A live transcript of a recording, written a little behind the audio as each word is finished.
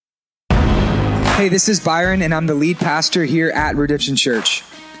Hey, this is Byron, and I'm the lead pastor here at Redemption Church.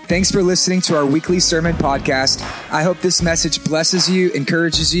 Thanks for listening to our weekly sermon podcast. I hope this message blesses you,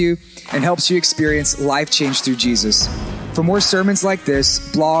 encourages you, and helps you experience life change through Jesus. For more sermons like this,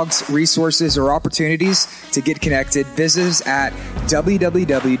 blogs, resources, or opportunities to get connected, visit us at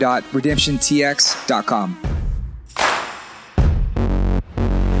www.redemptiontx.com.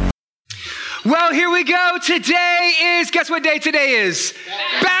 Well, here we go. Guess what day today is?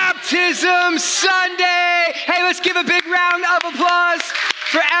 Baptism Sunday. Hey, let's give a big round of applause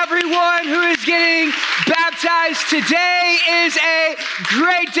for everyone who is getting baptized. Today is a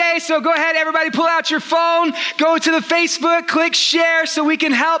great day. So go ahead, everybody, pull out your phone, go to the Facebook, click share so we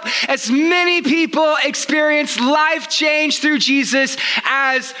can help as many people experience life change through Jesus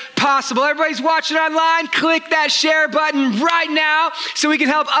as possible. Everybody's watching online, click that share button right now so we can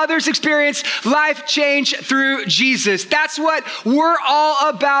help others experience life change through Jesus. That's what we're all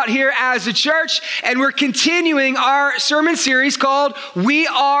about here as a church. And we're continuing our sermon series called We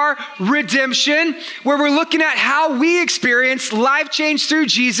Are Redemption, where we're looking at how we experience life change through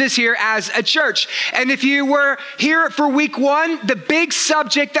Jesus here as a church. And if you were here for week one, the big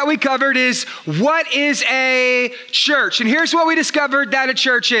subject that we covered is what is a church? And here's what we discovered that a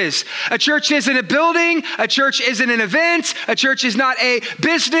church is. A church isn't a building. A church isn't an event. A church is not a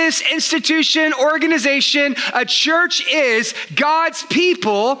business, institution, organization. A church is God's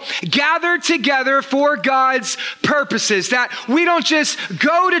people gathered together for God's purposes. That we don't just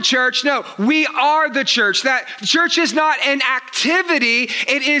go to church. No, we are the church. That church is not an activity.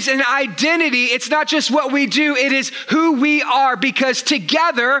 It is an identity. It's not just what we do. It is who we are, because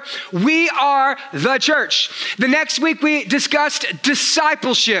together we are the church. The next week we discussed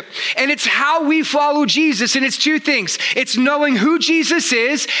discipleship, and it's how we follow Jesus. And it's two things. It's knowing who Jesus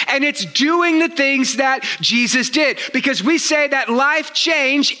is, and it's doing the things that Jesus did, because we say that life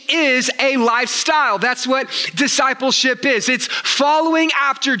change is a lifestyle. That's what discipleship is. It's following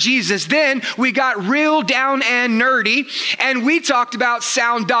after Jesus. Then we got real down and nerdy, and we talked about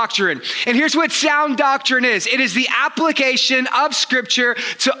sound doctrine. And here's what sound doctrine is. It is the application of Scripture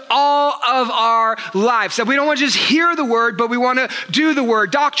to all of our lives. So we don't want to just hear the word, but we want to do the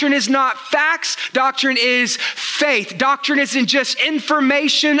word. Doctrine is not facts. Doctrine is faith. Doctrine isn't just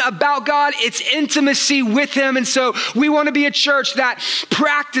information about God. It's intimacy with Him. And so we want to be a church that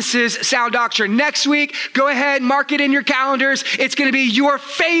practices sound doctrine. Next week, go ahead, mark it in your calendars. It's going to be your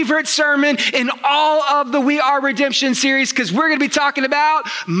favorite sermon in all of the We Are Redemption series, because we're going to be talking about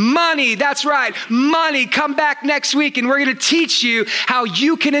money. That's right, money. Come back next week, and we're going to teach you how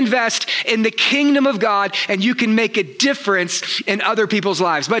you can invest in the kingdom of God, and you can make a difference in other people's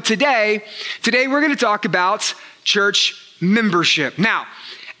lives. But today we're going to talk about church membership. Now,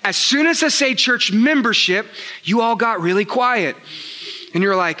 as soon as I say church membership, you all got really quiet. And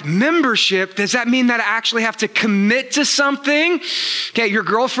you're like, membership? Does that mean that I actually have to commit to something? Okay, your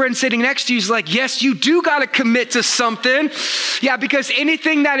girlfriend sitting next to you is like, yes, you do got to commit to something. Yeah, because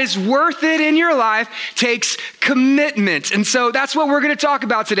anything that is worth it in your life takes commitment. And so that's what we're going to talk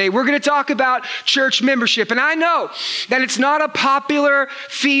about today. We're going to talk about church membership. And I know that it's not a popular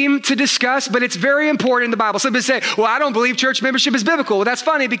theme to discuss, but it's very important in the Bible. Some people say, well, I don't believe church membership is biblical. Well, that's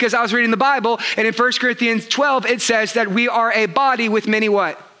funny, because I was reading the Bible, and in 1 Corinthians 12, it says that we are a body with many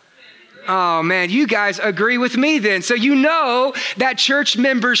what? Oh man, you guys agree with me then. So you know that church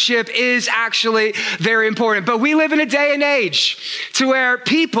membership is actually very important. But we live in a day and age to where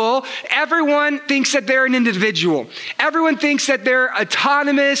everyone thinks that they're an individual. Everyone thinks that they're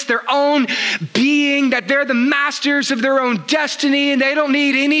autonomous, their own being, that they're the masters of their own destiny, and they don't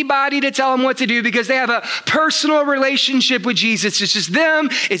need anybody to tell them what to do because they have a personal relationship with Jesus. It's just them,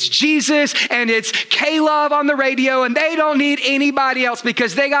 it's Jesus, and it's K-Love on the radio, and they don't need anybody else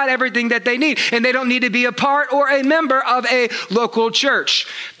because they got everything that they need, and they don't need to be a part or a member of a local church.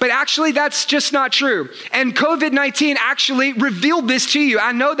 But actually, that's just not true. And COVID-19 actually revealed this to you.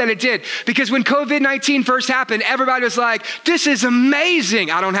 I know that it did, because when COVID-19 first happened, everybody was like, this is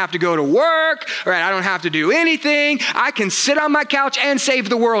amazing. I don't have to go to work, right? I don't have to do anything. I can sit on my couch and save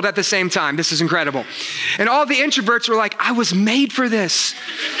the world at the same time. This is incredible. And all the introverts were like, I was made for this.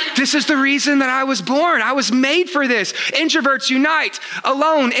 This is the reason that I was born. I was made for this. Introverts unite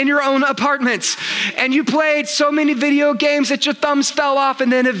alone in your own apartments. And you played so many video games that your thumbs fell off.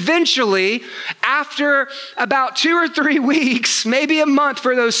 And then eventually, after about 2 or 3 weeks, maybe a month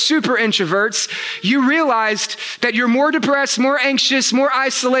for those super introverts, you realized that you're more depressed, more anxious, more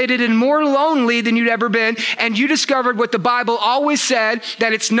isolated, and more lonely than you'd ever been. And you discovered what the Bible always said,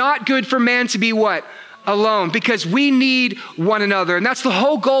 that it's not good for man to be what? alone, because we need one another. And that's the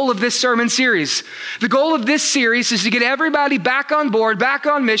whole goal of this sermon series. The goal of this series is to get everybody back on board, back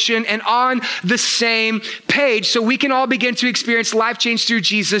on mission, and on the same page so we can all begin to experience life change through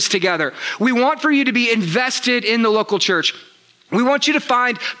Jesus together. We want for you to be invested in the local church. We want you to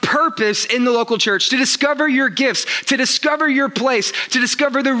find purpose in the local church, to discover your gifts, to discover your place, to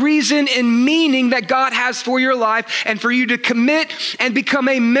discover the reason and meaning that God has for your life, and for you to commit and become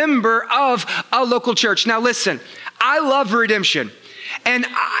a member of a local church. Now listen, I love Redemption. And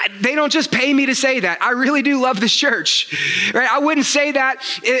they don't just pay me to say that. I really do love this church, right? I wouldn't say that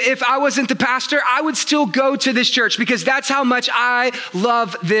if I wasn't the pastor. I would still go to this church because that's how much I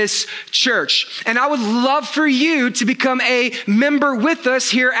love this church. And I would love for you to become a member with us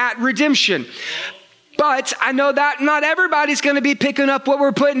here at Redemption. But I know that not everybody's going to be picking up what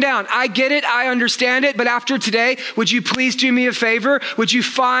we're putting down. I get it. I understand it. But after today, would you please do me a favor? Would you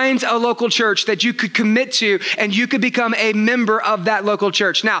find a local church that you could commit to and you could become a member of that local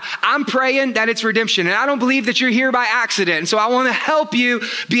church? Now, I'm praying that it's Redemption, and I don't believe that you're here by accident. And so I want to help you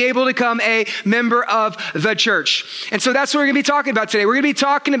be able to become a member of the church. And so that's what we're going to be talking about today. We're going to be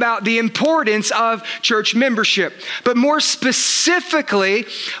talking about the importance of church membership. But more specifically,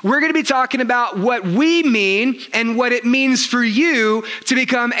 we're going to be talking about what we mean and what it means for you to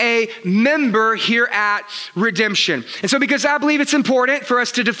become a member here at Redemption. And so because I believe it's important for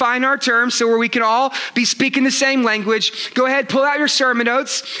us to define our terms so where we can all be speaking the same language, go ahead, pull out your sermon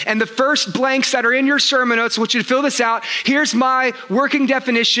notes, and the first blanks that are in your sermon notes, I want you to fill this out. Here's my working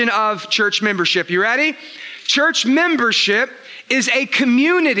definition of church membership. You ready? Church membership is a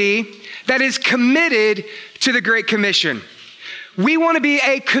community that is committed to the Great Commission. We want to be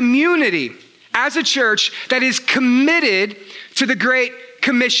a community as a church that is committed to the Great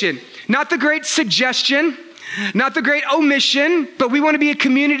Commission. Not the Great Suggestion, not the Great Omission, but we want to be a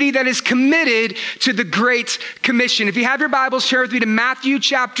community that is committed to the Great Commission. If you have your Bibles, turn with me to Matthew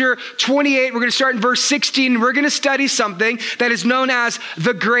chapter 28. We're going to start in verse 16. We're going to study something that is known as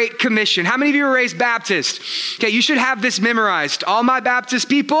the Great Commission. How many of you were raised Baptist? Okay, you should have this memorized. All my Baptist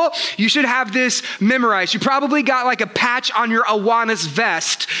people, you should have this memorized. You probably got like a patch on your Awanas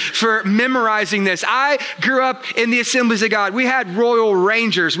vest for memorizing this. I grew up in the Assemblies of God. We had Royal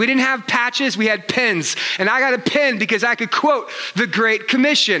Rangers. We didn't have patches, we had pens. And I got a pen because I could quote the Great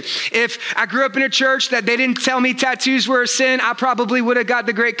Commission. If I grew up in a church that they didn't tell me tattoos were a sin, I probably would have got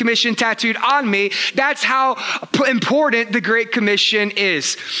the Great Commission tattooed on me. That's how important the Great Commission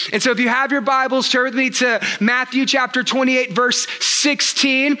is. And so if you have your Bibles, turn with me to Matthew chapter 28, verse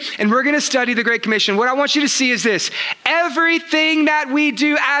 16, and we're going to study the Great Commission. What I want you to see is this. Everything that we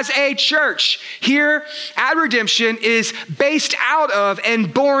do as a church here at Redemption is based out of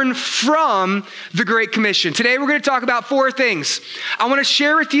and born from the Great Commission. Today, we're going to talk about four things. I want to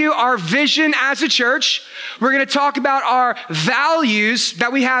share with you our vision as a church. We're going to talk about our values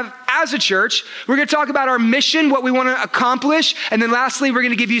that we have as a church. We're going to talk about our mission, what we want to accomplish. And then lastly, we're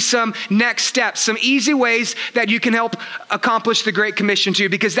going to give you some next steps, some easy ways that you can help accomplish the Great Commission too,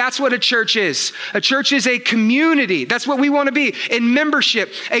 because that's what a church is. A church is a community. That's what we want to be in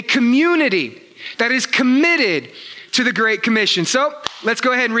membership, a community that is committed to the Great Commission. So let's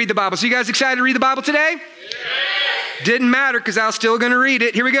go ahead and read the Bible. So you guys excited to read the Bible today? Yes. Didn't matter because I was still going to read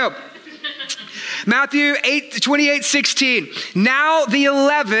it. Here we go. Matthew 28:16. Now the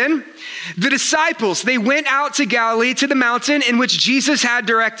 11, the disciples, they went out to Galilee to the mountain in which Jesus had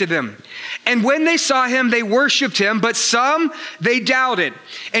directed them. And when they saw him, they worshiped him, but some, they doubted.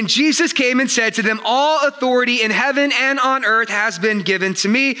 And Jesus came and said to them, all authority in heaven and on earth has been given to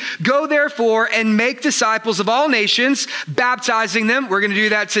me. Go therefore and make disciples of all nations, baptizing them. We're going to do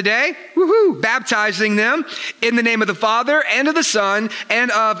that today. Woohoo! Baptizing them in the name of the Father and of the Son and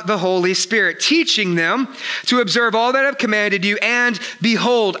of the Holy Spirit, teaching them to observe all that I've commanded you. And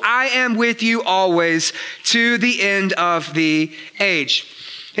behold, I am with you always to the end of the age.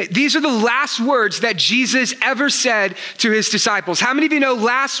 These are the last words that Jesus ever said to his disciples. How many of you know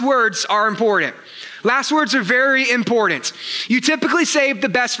last words are important? Last words are very important. You typically save the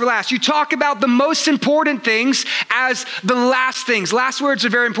best for last. You talk about the most important things as the last things. Last words are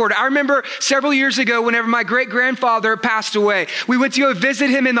very important. I remember several years ago, whenever my great-grandfather passed away, we went to go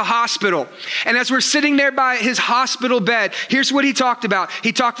visit him in the hospital. And as we're sitting there by his hospital bed, here's what he talked about.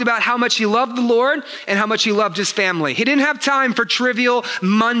 He talked about how much he loved the Lord and how much he loved his family. He didn't have time for trivial,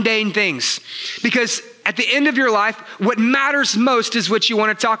 mundane things because at the end of your life, what matters most is what you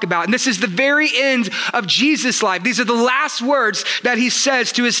want to talk about. And this is the very end of Jesus' life. These are the last words that he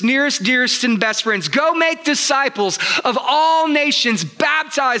says to his nearest, dearest, and best friends. Go make disciples of all nations,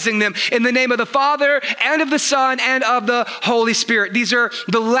 baptizing them in the name of the Father and of the Son and of the Holy Spirit. These are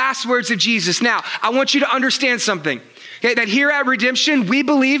the last words of Jesus. Now, I want you to understand something. Okay, that here at Redemption, we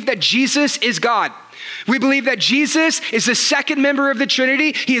believe that Jesus is God. We believe that Jesus is the second member of the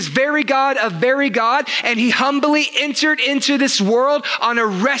Trinity. He is very God of very God, and he humbly entered into this world on a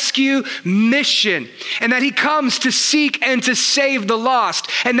rescue mission, and that he comes to seek and to save the lost,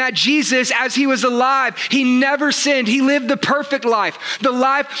 and that Jesus, as he was alive, he never sinned. He lived the perfect life, the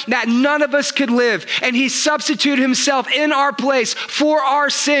life that none of us could live, and he substituted himself in our place for our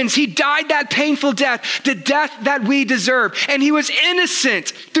sins. He died that painful death, the death that we deserve, and he was innocent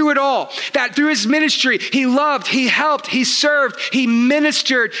through it all, that through his ministry, he loved, he helped, he served, he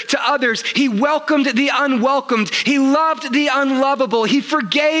ministered to others. He welcomed the unwelcomed. He loved the unlovable. He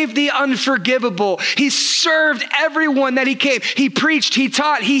forgave the unforgivable. He served everyone that he came. He preached, he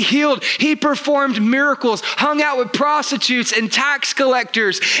taught, he healed, he performed miracles, hung out with prostitutes and tax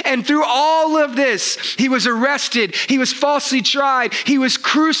collectors. And through all of this, he was arrested. He was falsely tried. He was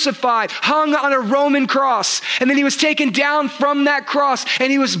crucified, hung on a Roman cross. And then he was taken down from that cross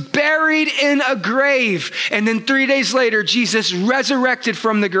and he was buried in a grave. And then 3 days later, Jesus resurrected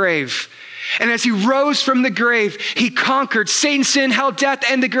from the grave. And as he rose from the grave, he conquered Satan, sin, hell, death,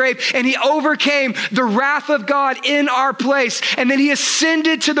 and the grave. And he overcame the wrath of God in our place. And then he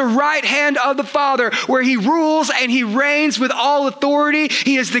ascended to the right hand of the Father, where he rules and he reigns with all authority.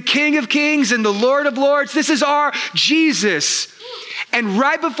 He is the King of kings and the Lord of lords. This is our Jesus. And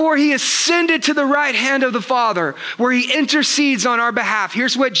right before he ascended to the right hand of the Father, where he intercedes on our behalf,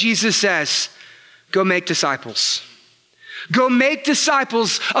 here's what Jesus says. Go make disciples. Go make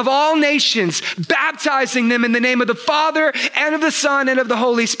disciples of all nations, baptizing them in the name of the Father and of the Son and of the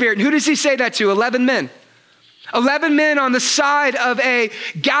Holy Spirit. And who does he say that to? 11 men. 11 men on the side of a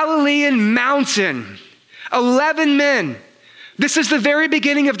Galilean mountain. 11 men. This is the very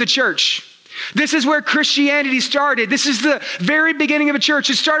beginning of the church. This is where Christianity started. This is the very beginning of a church.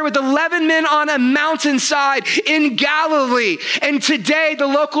 It started with 11 men on a mountainside in Galilee. And today, the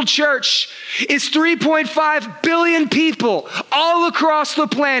local church is 3.5 billion people all across the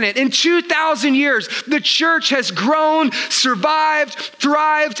planet. In 2,000 years, the church has grown, survived,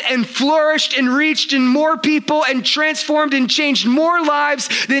 thrived, and flourished and reached in more people and transformed and changed more lives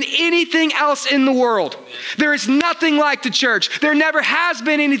than anything else in the world. There is nothing like the church. There never has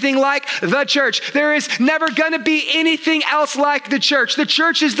been anything like the church. There is never going to be anything else like the church. The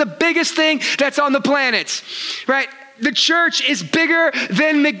church is the biggest thing that's on the planet, right? The church is bigger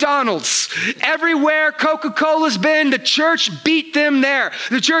than McDonald's. Everywhere Coca-Cola's been, the church beat them there.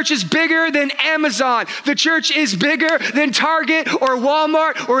 The church is bigger than Amazon. The church is bigger than Target or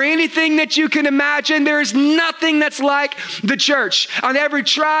Walmart or anything that you can imagine. There is nothing that's like the church. On every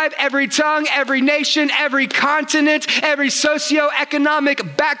tribe, every tongue, every nation, every continent, every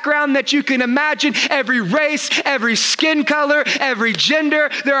socioeconomic background that you can imagine, every race, every skin color, every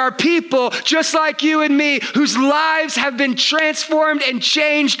gender, there are people just like you and me whose lives have been transformed and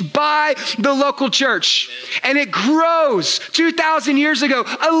changed by the local church. And it grows. 2,000 years ago,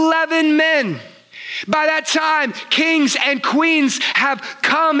 11 men. By that time, kings and queens have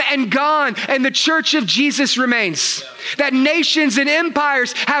come and gone, and the church of Jesus remains. That nations and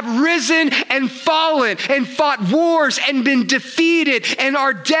empires have risen and fallen and fought wars and been defeated and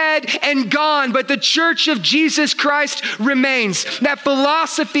are dead and gone, but the church of Jesus Christ remains. That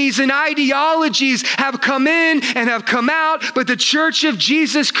philosophies and ideologies have come in and have come out, but the church of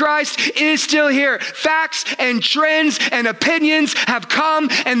Jesus Christ is still here. Facts and trends and opinions have come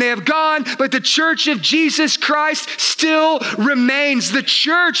and they have gone, but the church of Jesus Christ still remains. The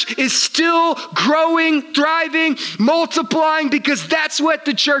church is still growing, thriving, multiplying, because that's what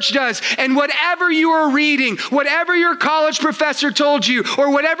the church does. And whatever you are reading, whatever your college professor told you,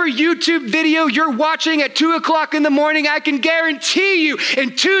 or whatever YouTube video you're watching at 2:00 in the morning, I can guarantee you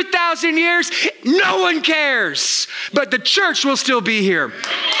in 2,000 years, no one cares. But the church will still be here.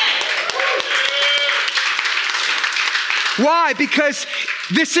 Why? Because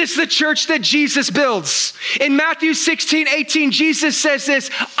this is the church that Jesus builds. In Matthew 16:18, Jesus says this,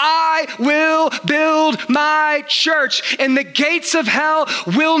 I will build my church and the gates of hell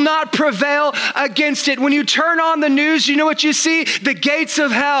will not prevail against it. When you turn on the news, you know what you see? The gates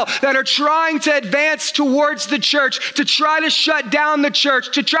of hell that are trying to advance towards the church, to try to shut down the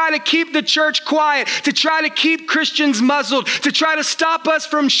church, to try to keep the church quiet, to try to keep Christians muzzled, to try to stop us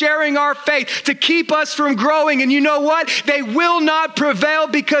from sharing our faith, to keep us from growing. And you know what? They will not prevail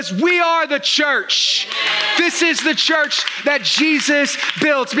built because we are the church. This is the church that Jesus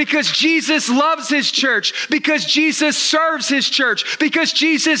built because Jesus loves his church, because Jesus serves his church, because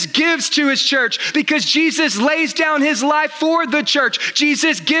Jesus gives to his church, because Jesus lays down his life for the church.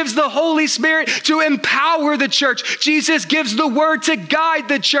 Jesus gives the Holy Spirit to empower the church. Jesus gives the word to guide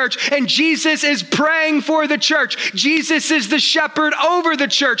the church, and Jesus is praying for the church. Jesus is the shepherd over the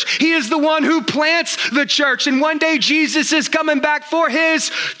church. He is the one who plants the church, and one day Jesus is coming back for his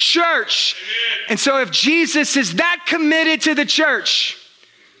church. And so if Jesus is that committed to the church,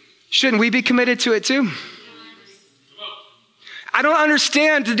 shouldn't we be committed to it too? I don't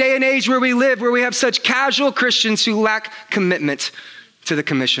understand the day and age where we live, where we have such casual Christians who lack commitment to the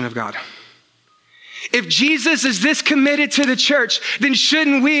commission of God. If Jesus is this committed to the church, then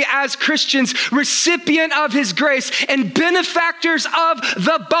shouldn't we as Christians, recipient of his grace and benefactors of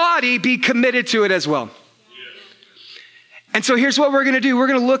the body, be committed to it as well? And so here's what we're going to do. We're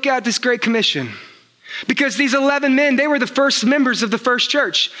going to look at this Great Commission. Because these 11 men, they were the first members of the first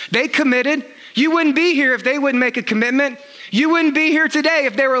church. They committed. You wouldn't be here if they wouldn't make a commitment. You wouldn't be here today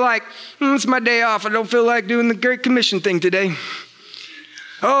if they were like, it's my day off. I don't feel like doing the Great Commission thing today.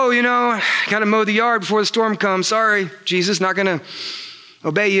 Oh, I got to mow the yard before the storm comes. Sorry, Jesus, not going to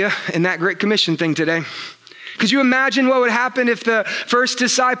obey you in that Great Commission thing today. Could you imagine what would happen if the first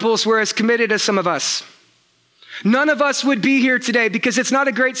disciples were as committed as some of us? None of us would be here today because it's not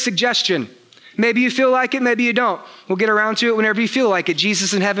a great suggestion. Maybe you feel like it, maybe you don't. We'll get around to it whenever you feel like it.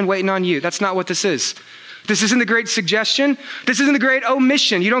 Jesus in heaven waiting on you. That's not what this is. This isn't the great suggestion. This isn't the great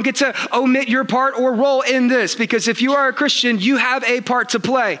omission. You don't get to omit your part or role in this, because if you are a Christian, you have a part to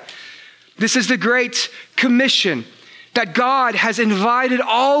play. This is the Great Commission, that God has invited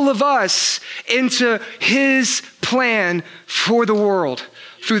all of us into his plan for the world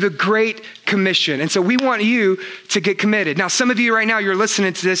through the Great Commission. And so we want you to get committed. Now, some of you right now, you're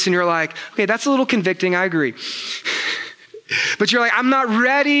listening to this and you're like, okay, that's a little convicting. I agree. But you're like, I'm not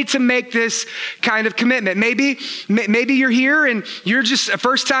ready to make this kind of commitment. Maybe you're here and you're just a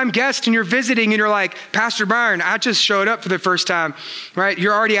first-time guest and you're visiting and you're like, Pastor Byron, I just showed up for the first time, right?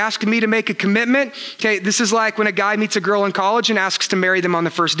 You're already asking me to make a commitment. Okay, this is like when a guy meets a girl in college and asks to marry them on the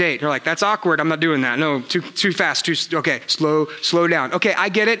first date. You're like, that's awkward. I'm not doing that. No, too fast. Okay, slow down. Okay, I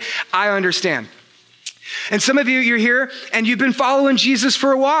get it. I understand. And some of you, you're here and you've been following Jesus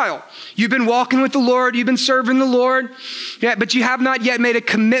for a while. You've been walking with the Lord. You've been serving the Lord. Yeah, but you have not yet made a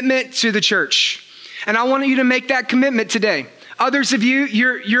commitment to the church. And I want you to make that commitment today. Others of you,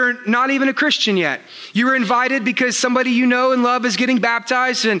 you're not even a Christian yet. You were invited because somebody you know and love is getting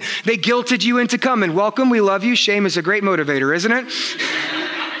baptized and they guilted you into coming. Welcome. We love you. Shame is a great motivator, isn't it?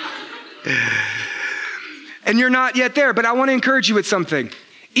 And you're not yet there, but I want to encourage you with something.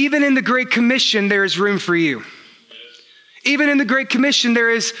 Even in the Great Commission, there is room for you. Even in the Great Commission, there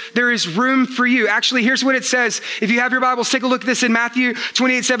is room for you. Actually, here's what it says. If you have your Bibles, take a look at this in Matthew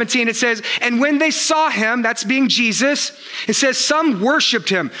 28:17. It says, and when they saw him, that's being Jesus, it says some worshiped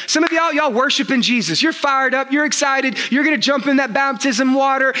him. Some of y'all worshiping Jesus. You're fired up. You're excited. You're going to jump in that baptism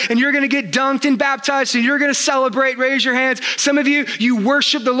water and you're going to get dunked and baptized and you're going to celebrate. Raise your hands. Some of you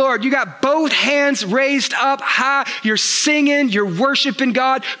worship the Lord. You got both hands raised up high. You're singing. You're worshiping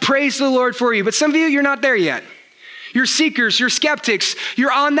God. Praise the Lord for you. But some of you, you're not there yet. You're seekers, you're skeptics, you're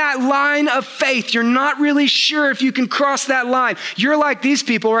on that line of faith. You're not really sure if you can cross that line. You're like these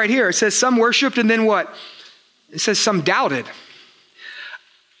people right here. It says some worshiped and then what? It says some doubted.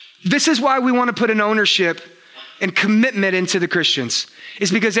 This is why we want to put an ownership and commitment into the Christians.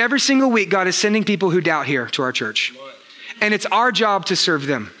 It's because every single week God is sending people who doubt here to our church. And it's our job to serve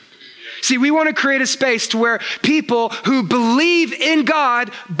them. See, we want to create a space to where people who believe in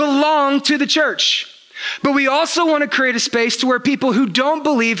God belong to the church. But we also want to create a space to where people who don't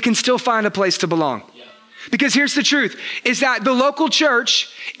believe can still find a place to belong. Because here's the truth, is that the local church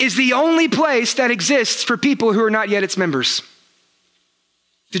is the only place that exists for people who are not yet its members.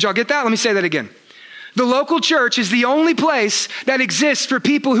 Did y'all get that? Let me say that again. The local church is the only place that exists for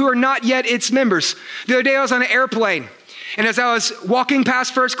people who are not yet its members. The other day I was on an airplane, and as I was walking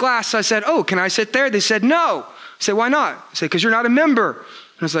past first class, I said, oh, can I sit there? They said, no. I said, why not? I said, because you're not a member.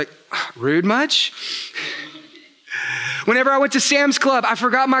 And I was like, rude much? Whenever I went to Sam's Club, I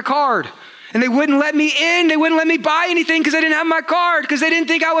forgot my card. And they wouldn't let me in. They wouldn't let me buy anything because I didn't have my card, because they didn't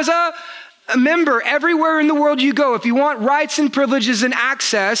think I was a member. Everywhere in the world you go, if you want rights and privileges and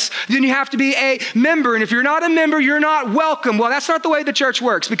access, then you have to be a member. And if you're not a member, you're not welcome. Well, that's not the way the church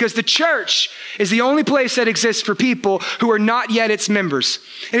works, because the church is the only place that exists for people who are not yet its members.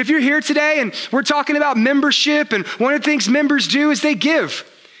 And if you're here today and we're talking about membership, and one of the things members do is they give.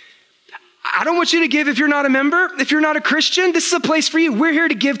 I don't want you to give if you're not a member, if you're not a Christian. This is a place for you. We're here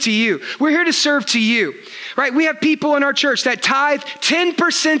to give to you. We're here to serve to you, right? We have people in our church that tithe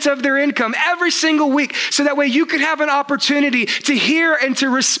 10% of their income every single week, so that way you could have an opportunity to hear and to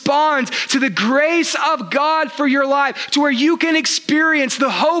respond to the grace of God for your life, to where you can experience the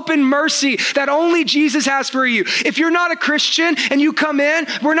hope and mercy that only Jesus has for you. If you're not a Christian and you come in,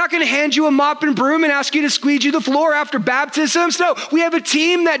 we're not going to hand you a mop and broom and ask you to squeegee the floor after baptisms. No, we have a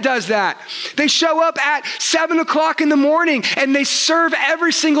team that does that. They show up at 7 o'clock in the morning and they serve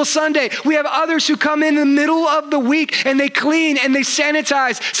every single Sunday. We have others who come in the middle of the week and they clean and they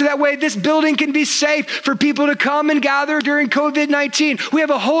sanitize, so that way this building can be safe for people to come and gather during COVID-19. We have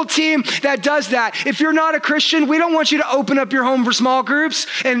a whole team that does that. If you're not a Christian, we don't want you to open up your home for small groups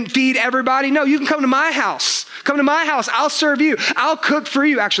and feed everybody. No, you can come to my house. Come to my house. I'll serve you. I'll cook for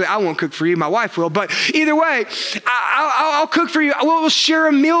you. Actually, I won't cook for you. My wife will. But either way, I'll cook for you. We'll share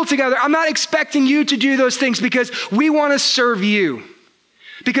a meal together. I'm not expecting you to do those things, because we want to serve you.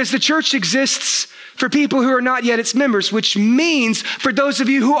 Because the church exists for people who are not yet its members, which means for those of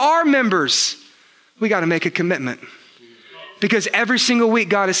you who are members, we got to make a commitment. Because every single week,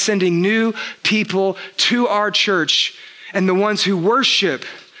 God is sending new people to our church, and the ones who worship,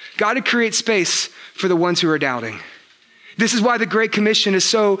 God to create space for the ones who are doubting. This is why the Great Commission is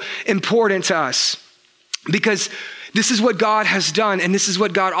so important to us, because this is what God has done, and this is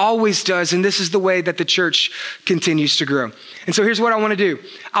what God always does, and this is the way that the church continues to grow. And so here's what I want to do.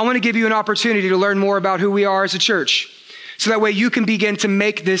 I want to give you an opportunity to learn more about who we are as a church, so that way you can begin to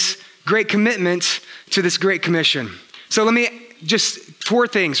make this great commitment to this Great Commission. So let me just 4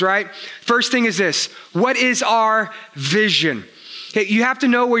 things, right? First thing is this: what is our vision? Okay, you have to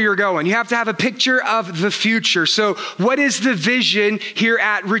know where you're going. You have to have a picture of the future. So what is the vision here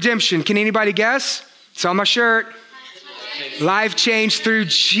at Redemption? Can anybody guess? It's on my shirt. Life changed through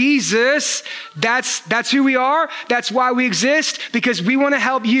Jesus. That's who we are. That's why we exist, because we want to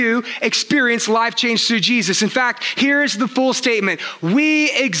help you experience life change through Jesus. In fact, here's the full statement. We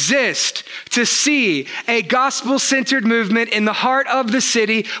exist to see a gospel-centered movement in the heart of the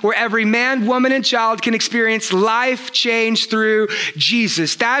city where every man, woman, and child can experience life change through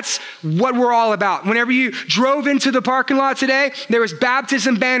Jesus. That's what we're all about. Whenever you drove into the parking lot today, there was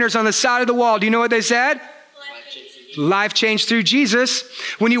baptism banners on the side of the wall. Do you know what they said? Life changed through Jesus.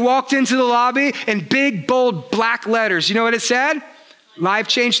 When you walked into the lobby, in big, bold, black letters, you know what it said? Life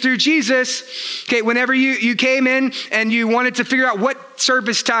changed through Jesus. Okay, whenever you came in and you wanted to figure out what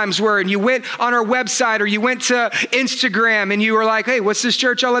service times were, and you went on our website or you went to Instagram and you were like, hey, what's this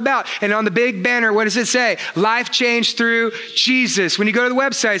church all about? And on the big banner, what does it say? Life changed through Jesus. When you go to the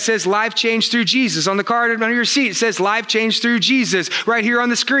website, it says life changed through Jesus. On the card under your seat, it says life changed through Jesus. Right here on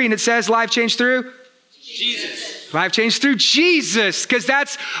the screen, it says life changed through Jesus. Life changed through Jesus, because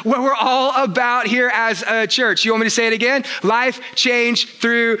that's what we're all about here as a church. You want me to say it again? Life changed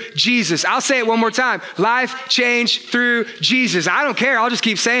through Jesus. I'll say it one more time. Life changed through Jesus. I don't care. I'll just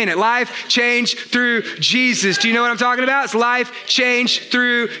keep saying it. Life changed through Jesus. Do you know what I'm talking about? It's life changed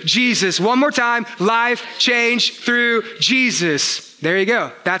through Jesus. One more time. Life changed through Jesus. There you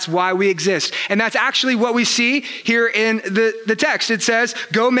go. That's why we exist. And that's actually what we see here in the text. It says,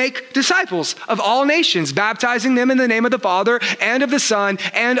 go make disciples of all nations, baptizing them in the name of the Father and of the Son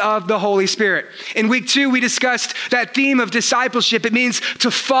and of the Holy Spirit. In week 2, we discussed that theme of discipleship. It means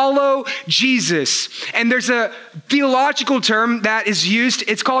to follow Jesus. And there's a theological term that is used.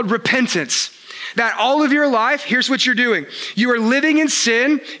 It's called repentance. That all of your life, here's what you're doing. You are living in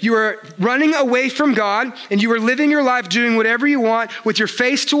sin, you are running away from God, and you are living your life doing whatever you want with your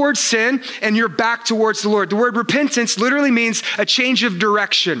face towards sin and your back towards the Lord. The word repentance literally means a change of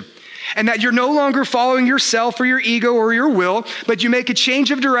direction. And that you're no longer following yourself or your ego or your will, but you make a change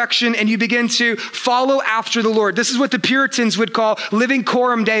of direction and you begin to follow after the Lord. This is what the Puritans would call living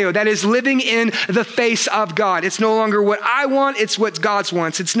coram Deo. That is living in the face of God. It's no longer what I want, it's what God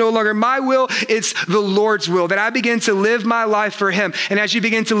wants. It's no longer my will, it's the Lord's will. That I begin to live my life for Him. And as you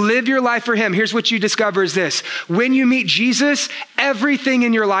begin to live your life for Him, here's what you discover is this. When you meet Jesus, everything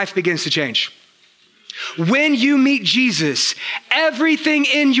in your life begins to change. When you meet Jesus, everything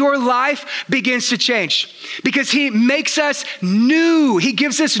in your life begins to change because He makes us new. He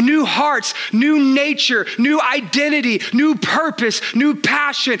gives us new hearts, new nature, new identity, new purpose, new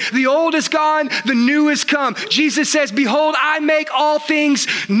passion. The old is gone, the new is come. Jesus says, behold, I make all things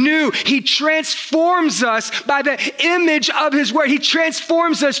new. He transforms us by the image of His word. He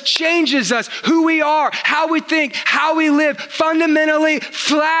transforms us, changes us, who we are, how we think, how we live, fundamentally,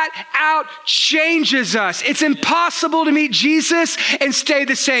 flat out changes us. us. It's impossible to meet Jesus and stay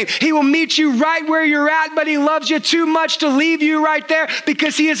the same. He will meet you right where you're at, but he loves you too much to leave you right there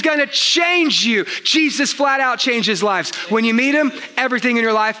because he is going to change you. Jesus flat out changes lives. When you meet him, everything in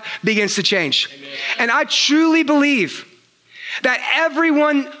your life begins to change. Amen. And I truly believe that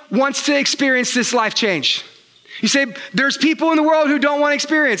everyone wants to experience this life change. You say, there's people in the world who don't want to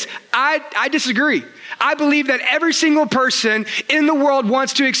experience. I disagree. I believe that every single person in the world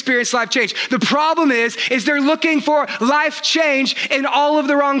wants to experience life change. The problem is they're looking for life change in all of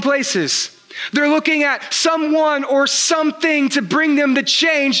the wrong places. They're looking at someone or something to bring them the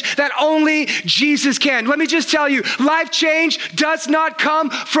change that only Jesus can. Let me just tell you, life change does not come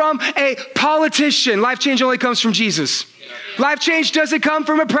from a politician. Life change only comes from Jesus. Life change doesn't come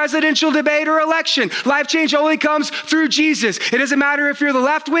from a presidential debate or election. Life change only comes through Jesus. It doesn't matter if you're the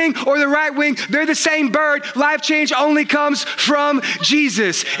left wing or the right wing. They're the same bird. Life change only comes from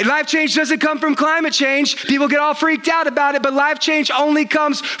Jesus. And life change doesn't come from climate change. People get all freaked out about it, but life change only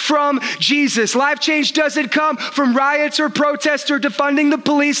comes from Jesus. Life change doesn't come from riots or protests or defunding the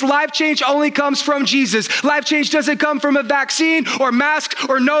police. Life change only comes from Jesus. Life change doesn't come from a vaccine or mask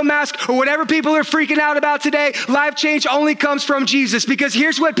or no mask or whatever people are freaking out about today. Life change only comes from Jesus, because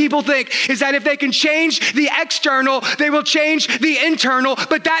here's what people think is that if they can change the external, they will change the internal,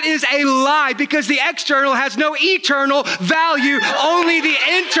 but that is a lie, because the external has no eternal value. Only the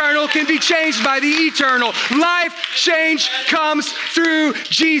internal can be changed by the eternal. Life change comes through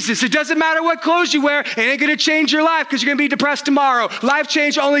Jesus. It doesn't matter what clothes you wear, it ain't gonna change your life because you're gonna be depressed tomorrow. Life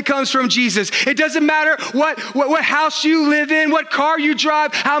change only comes from Jesus. It doesn't matter what house you live in, what car you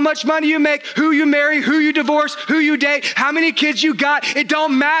drive, how much money you make, who you marry, who you divorce, who you date, how many kids you got. It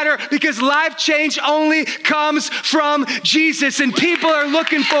don't matter, because life change only comes from Jesus, and people are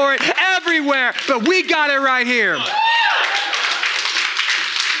looking for it everywhere, but we got it right here.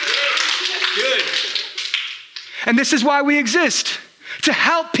 Good. And this is why we exist, to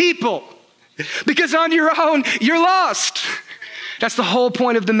help people, because on your own, you're lost. That's the whole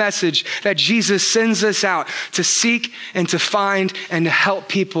point of the message, that Jesus sends us out to seek and to find and to help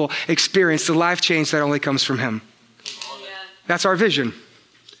people experience the life change that only comes from him. That's our vision.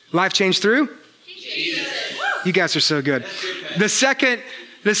 Life change through Jesus. You guys are so good. The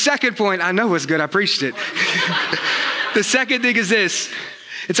second point, I know was good. I preached it. The second thing is this.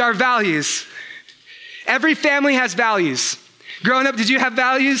 It's our values. Every family has values. Growing up, did you have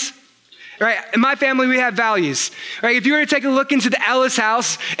values? Right? In my family, we have values. Right? If you were to take a look into the Ellis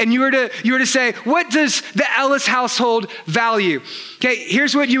house and you were to say, what does the Ellis household value? Okay,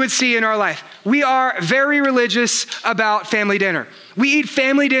 here's what you would see in our life. We are very religious about family dinner. We eat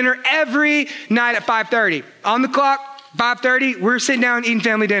family dinner every night at 5:30. On the clock, 5:30, we're sitting down eating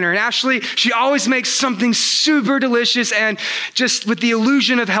family dinner. And Ashley, she always makes something super delicious and just with the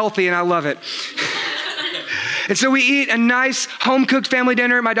illusion of healthy, and I love it. And so we eat a nice home-cooked family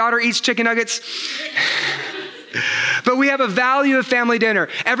dinner. My daughter eats chicken nuggets. But we have a value of family dinner.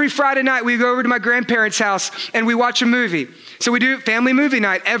 Every Friday night, we go over to my grandparents' house and we watch a movie. So we do family movie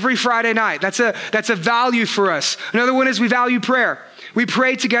night every Friday night. That's a value for us. Another one is we value prayer. We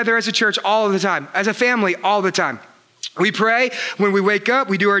pray together as a church all the time, as a family all the time. We pray when we wake up.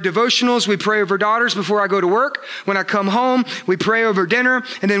 We do our devotionals. We pray over daughters before I go to work. When I come home, we pray over dinner.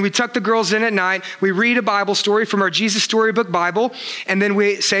 And then we tuck the girls in at night. We read a Bible story from our Jesus Storybook Bible. And then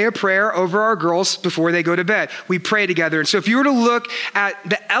we say a prayer over our girls before they go to bed. We pray together. And so if you were to look at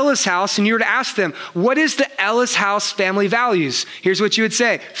the Ellis house and you were to ask them, what is the Ellis house family values? Here's what you would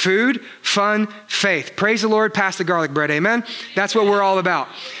say. Food, fun, faith. Praise the Lord, pass the garlic bread. Amen? That's what we're all about.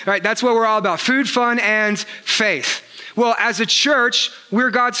 All right, that's what we're all about. Food, fun, and faith. Well, as a church, we're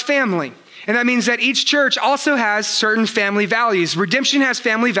God's family. And that means that each church also has certain family values. Redemption has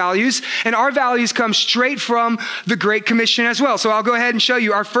family values, and our values come straight from the Great Commission as well. So I'll go ahead and show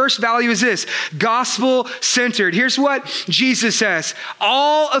you. Our first value is this, gospel-centered. Here's what Jesus says.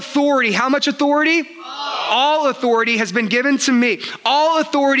 All authority, how much authority? All authority has been given to me. All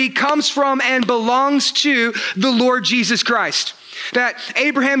authority comes from and belongs to the Lord Jesus Christ. That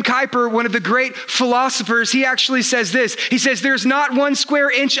Abraham Kuyper, one of the great philosophers, he actually says this. He says, there's not 1 square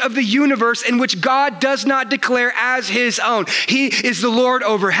inch of the universe in which God does not declare as his own. He is the Lord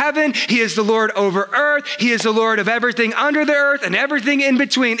over heaven. He is the Lord over earth. He is the Lord of everything under the earth and everything in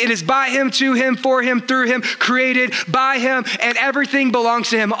between. It is by him, to him, for him, through him, created by him, and everything belongs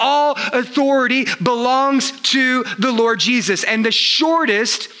to him. All authority belongs to the Lord Jesus. And the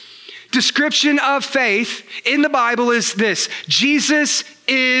shortest description of faith in the Bible is this: Jesus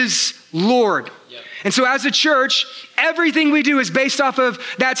is Lord. Yep. And so as a church, everything we do is based off of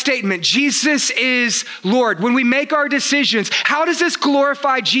that statement. Jesus is Lord. When we make our decisions, how does this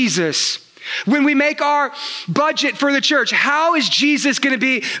glorify Jesus? When we make our budget for the church, how is Jesus going to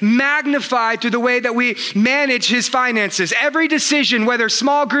be magnified through the way that we manage his finances? Every decision, whether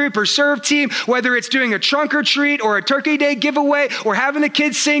small group or serve team, whether it's doing a trunk or treat or a turkey day giveaway or having the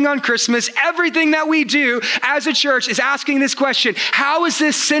kids sing on Christmas, everything that we do as a church is asking this question: how is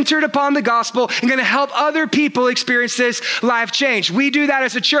this centered upon the gospel and going to help other people experience this life change? We do that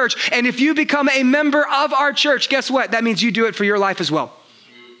as a church. And if you become a member of our church, guess what? That means you do it for your life as well.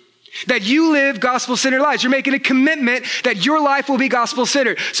 That you live gospel-centered lives. You're making a commitment that your life will be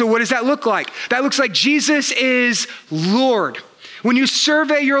gospel-centered. So what does that look like? That looks like Jesus is Lord. When you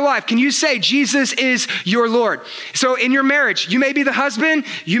survey your life, can you say Jesus is your Lord? So in your marriage, you may be the husband,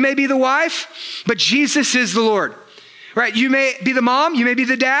 you may be the wife, but Jesus is the Lord. Right? You may be the mom, you may be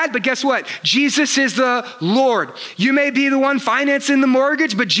the dad, but guess what? Jesus is the Lord. You may be the one financing the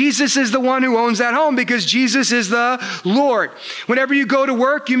mortgage, but Jesus is the one who owns that home because Jesus is the Lord. Whenever you go to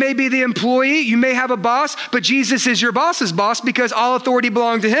work, you may be the employee, you may have a boss, but Jesus is your boss's boss because all authority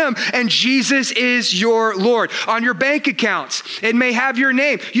belongs to him and Jesus is your Lord. On your bank accounts, it may have your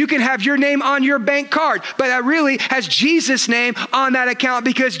name. You can have your name on your bank card, but that really has Jesus' name on that account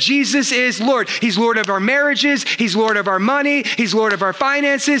because Jesus is Lord. He's Lord of our marriages. He's Lord of our money. He's Lord of our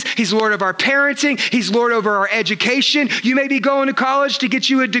finances. He's Lord of our parenting. He's Lord over our education. You may be going to college to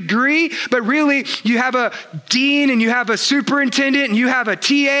get you a degree, but really you have a dean and you have a superintendent and you have a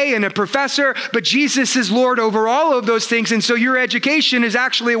TA and a professor, but Jesus is Lord over all of those things. And so your education is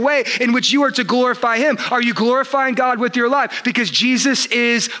actually a way in which you are to glorify him. Are you glorifying God with your life? Because Jesus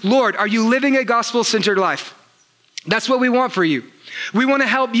is Lord. Are you living a gospel-centered life? That's what we want for you. We want to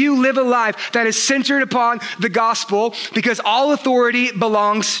help you live a life that is centered upon the gospel because all authority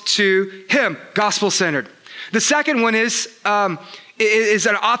belongs to him, gospel-centered. The second one is an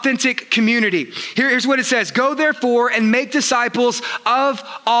authentic community. Here's what it says. Go therefore and make disciples of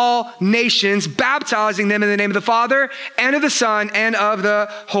all nations, baptizing them in the name of the Father and of the Son and of the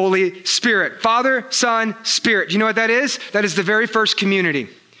Holy Spirit. Father, Son, Spirit. Do you know what that is? That is the very first community.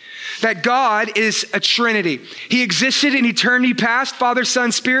 That God is a Trinity. He existed in eternity past, Father,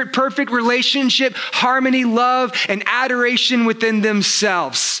 Son, Spirit, perfect relationship, harmony, love, and adoration within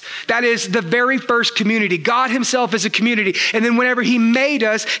themselves. That is the very first community. God himself is a community. And then whenever he made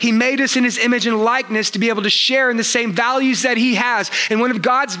us in his image and likeness to be able to share in the same values that he has. And one of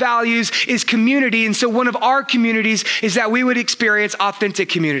God's values is community. And so one of our communities is that we would experience authentic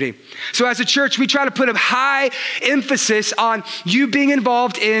community. So as a church, we try to put a high emphasis on you being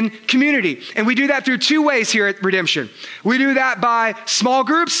involved in community. And we do that through two ways here at Redemption. We do that by small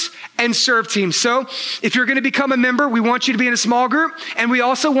groups and serve teams. So if you're going to become a member, we want you to be in a small group. And we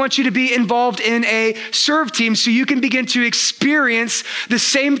also want you to be involved in a serve team so you can begin to experience the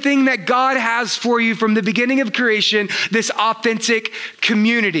same thing that God has for you from the beginning of creation, this authentic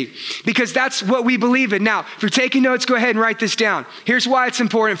community. Because that's what we believe in. Now, if you're taking notes, go ahead and write this down. Here's why it's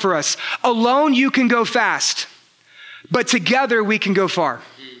important for us. Alone, you can go fast, but together we can go far.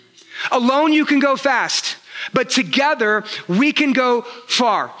 Alone, you can go fast, but together we can go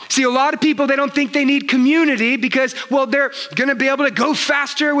far. See, a lot of people, they don't think they need community because, well, they're going to be able to go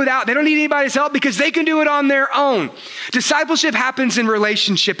faster they don't need anybody's help because they can do it on their own. Discipleship happens in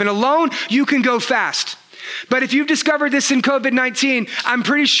relationship, and alone, you can go fast. But if you've discovered this in COVID-19, I'm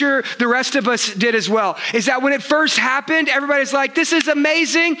pretty sure the rest of us did as well, is that when it first happened, everybody's like, this is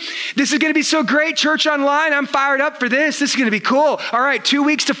amazing. This is going to be so great. Church online, I'm fired up for this. This is going to be cool. All right, 2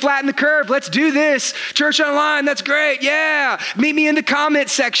 weeks to flatten the curve. Let's do this. Church online, that's great. Yeah. Meet me in the comment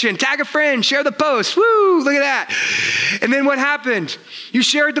section. Tag a friend. Share the post. Woo, look at that. And then what happened? You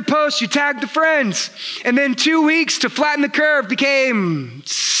shared the post. You tagged the friends. And then 2 weeks to flatten the curve became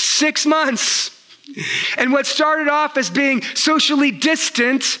 6 months. And what started off as being socially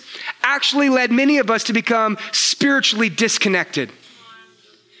distant actually led many of us to become spiritually disconnected.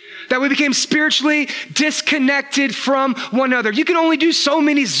 That we became spiritually disconnected from one another. You can only do so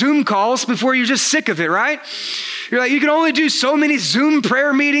many Zoom calls before you're just sick of it, right? You're like, you can only do so many Zoom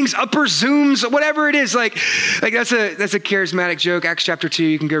prayer meetings, upper Zooms, whatever it is. Like that's a charismatic joke. Acts chapter 2,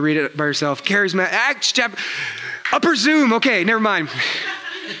 you can go read it by yourself. Upper Zoom. Okay, never mind.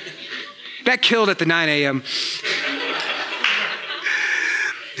 That killed at the 9 a.m.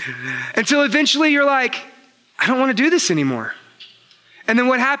 Until eventually you're like, I don't want to do this anymore. And then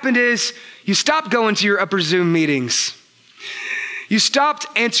what happened is you stopped going to your upper Zoom meetings. You stopped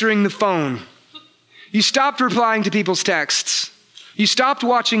answering the phone. You stopped replying to people's texts. You stopped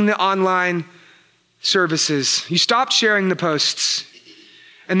watching the online services. You stopped sharing the posts.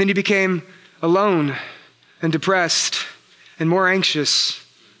 And then you became alone and depressed and more anxious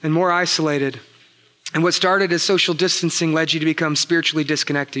and more isolated. And what started as social distancing led you to become spiritually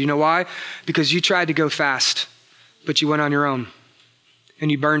disconnected. You know why? Because you tried to go fast, but you went on your own.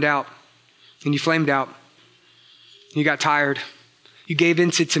 And you burned out. And you flamed out. And you got tired. You gave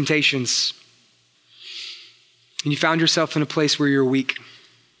in to temptations. And you found yourself in a place where you're weak.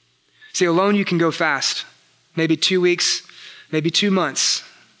 See, alone you can go fast. Maybe 2 weeks, maybe 2 months.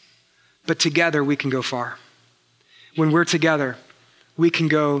 But together we can go far. When we're together, we can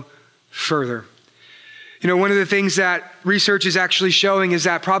go further. You know, one of the things that research is actually showing is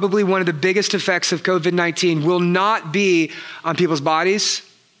that probably one of the biggest effects of COVID-19 will not be on people's bodies.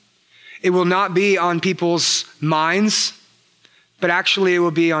 It will not be on people's minds, but actually it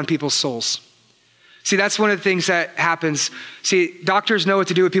will be on people's souls. See, that's one of the things that happens. See, doctors know what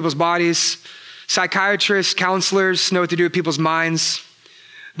to do with people's bodies. Psychiatrists, counselors know what to do with people's minds,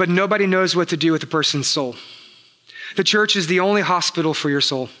 but nobody knows what to do with a person's soul. The church is the only hospital for your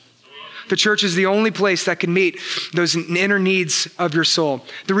soul. The church is the only place that can meet those inner needs of your soul.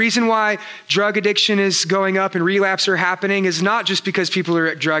 The reason why drug addiction is going up and relapse are happening is not just because people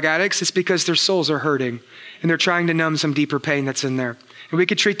are drug addicts, it's because their souls are hurting and they're trying to numb some deeper pain that's in there. And we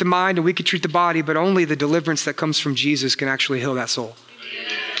could treat the mind and we could treat the body, but only the deliverance that comes from Jesus can actually heal that soul.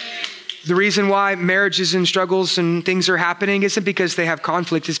 The reason why marriages and struggles and things are happening isn't because they have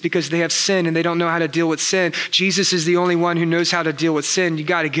conflict, it's because they have sin and they don't know how to deal with sin. Jesus is the only one who knows how to deal with sin. You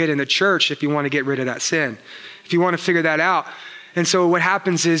got to get in the church if you want to get rid of that sin, if you want to figure that out. And so what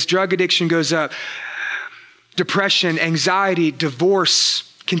happens is drug addiction goes up, depression, anxiety, divorce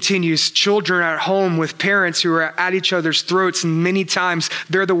continues. Children are at home with parents who are at each other's throats, and many times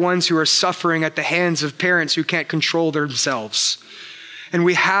they're the ones who are suffering at the hands of parents who can't control themselves. And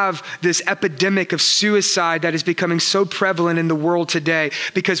we have this epidemic of suicide that is becoming so prevalent in the world today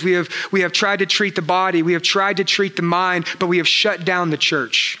because we have tried to treat the body, we have tried to treat the mind, but we have shut down the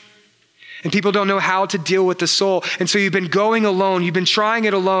church. And people don't know how to deal with the soul. And so you've been going alone, you've been trying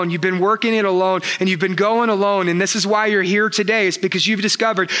it alone, you've been working it alone, and you've been going alone. And this is why you're here today, is because you've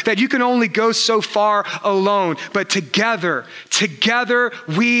discovered that you can only go so far alone, but together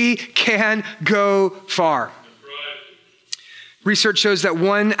we can go far. Research shows that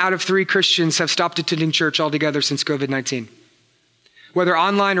 1 out of 3 Christians have stopped attending church altogether since COVID-19. Whether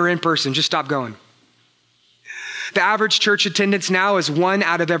online or in person, just stop going. The average church attendance now is 1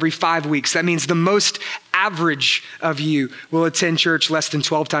 out of every 5 weeks. That means the most average of you will attend church less than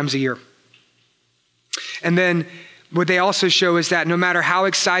 12 times a year. And then what they also show is that no matter how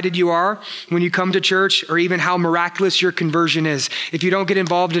excited you are when you come to church or even how miraculous your conversion is, if you don't get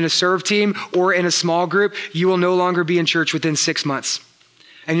involved in a serve team or in a small group, you will no longer be in church within 6 months.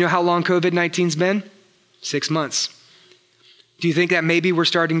 And you know how long COVID-19's been? 6 months. Do you think that maybe we're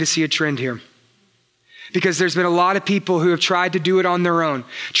starting to see a trend here? Because there's been a lot of people who have tried to do it on their own,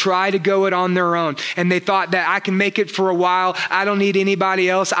 try to go it on their own. And they thought that I can make it for a while. I don't need anybody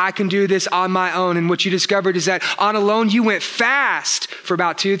else. I can do this on my own. And what you discovered is that on alone, you went fast for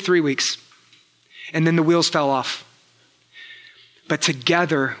about 2-3 weeks. And then the wheels fell off. But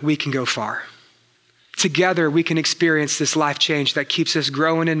together we can go far. Together we can experience this life change that keeps us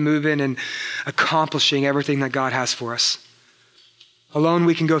growing and moving and accomplishing everything that God has for us. Alone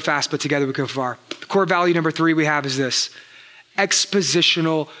we can go fast, but together we go far. The core value number 3 we have is this: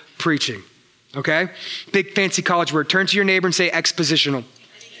 expositional preaching. Okay? Big fancy college word. Turn to your neighbor and say expositional.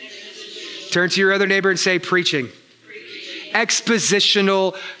 Turn to your other neighbor and say preaching.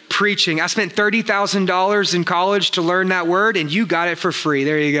 Expositional preaching. I spent $30,000 in college to learn that word, and you got it for free.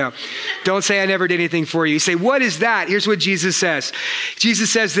 There you go. Don't say I never did anything for you. You say, what is that? Here's what Jesus says.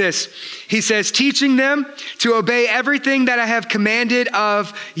 Jesus says this. He says, teaching them to obey everything that I have commanded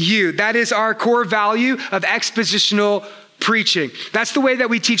of you. That is our core value of expositional preaching. That's the way that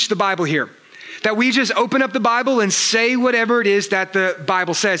we teach the Bible here. That we just open up the Bible and say whatever it is that the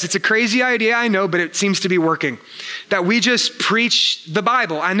Bible says. It's a crazy idea, I know, but it seems to be working. That we just preach the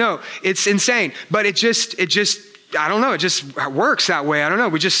Bible. I know, it's insane, but it just I don't know, it just works that way. I don't know.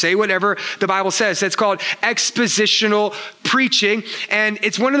 We just say whatever the Bible says. That's called expositional preaching. And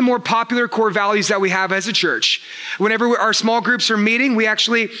it's one of the more popular core values that we have as a church. Whenever our small groups are meeting, we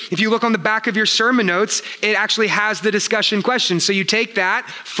actually, if you look on the back of your sermon notes, it actually has the discussion question. So you take that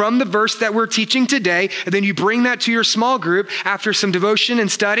from the verse that we're teaching today, and then you bring that to your small group after some devotion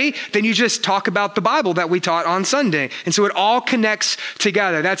and study. Then you just talk about the Bible that we taught on Sunday. And so it all connects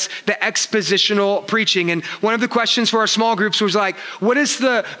together. That's the expositional preaching. And one of the questions questions for our small groups was like, what is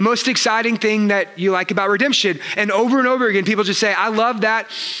the most exciting thing that you like about Redemption? And over again, people just say, I love that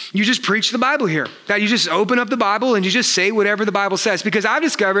you just preach the Bible here, that you just open up the Bible and you just say whatever the Bible says. Because I've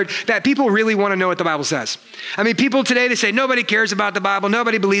discovered that people really want to know what the Bible says. I mean, people today, they say, nobody cares about the Bible.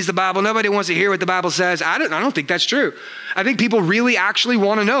 Nobody believes the Bible. Nobody wants to hear what the Bible says. I don't think that's true. I think people really actually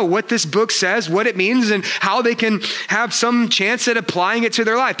want to know what this book says, what it means, and how they can have some chance at applying it to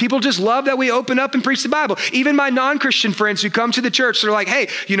their life. People just love that we open up and preach the Bible. Even my non-Christian friends who come to the church, they're like, hey,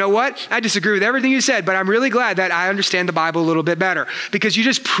 you know what? I disagree with everything you said, but I'm really glad that I understand the Bible a little bit better, because you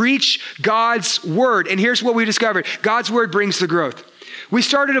just preach God's word. And here's what we discovered. God's word brings the growth. We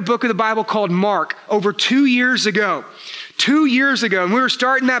started a book of the Bible called Mark over 2 years ago. 2 years ago, and we were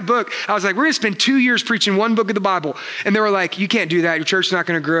starting that book. I was like, we're going to spend 2 years preaching one book of the Bible. And they were like, you can't do that. Your church's not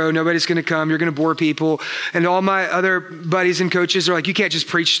going to grow. Nobody's going to come. You're going to bore people. And all my other buddies and coaches are like, you can't just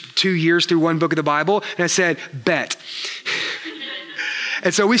preach 2 years through one book of the Bible. And I said, bet.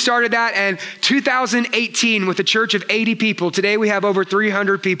 And so we started that in 2018 with a church of 80 people. Today we have over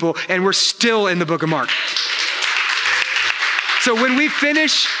 300 people, and we're still in the book of Mark. So when we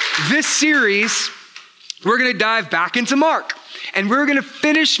finish this series, we're going to dive back into Mark, and we're going to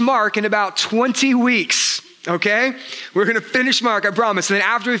finish Mark in about 20 weeks. Okay? We're going to finish Mark, I promise. And then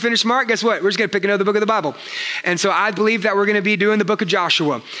after we finish Mark, guess what? We're just going to pick another book of the Bible. And so I believe that we're going to be doing the book of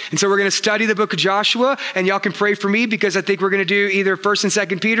Joshua. And so we're going to study the book of Joshua, and y'all can pray for me, because I think we're going to do either 1st and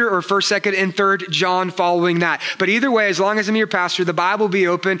 2nd Peter or 1st, 2nd, and 3rd John following that. But either way, as long as I'm your pastor, the Bible will be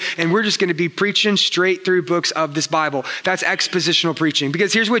open, and we're just going to be preaching straight through books of this Bible. That's expositional preaching.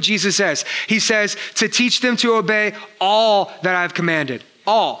 Because here's what Jesus says. He says to teach them to obey all that I've commanded.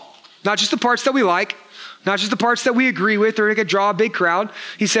 All. Not just the parts that we like, not just the parts that we agree with or could draw a big crowd.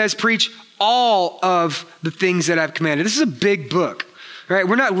 He says, preach all of the things that I've commanded. This is a big book, right?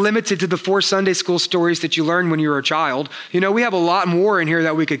 We're not limited to the 4 Sunday school stories that you learned when you were a child. You know, we have a lot more in here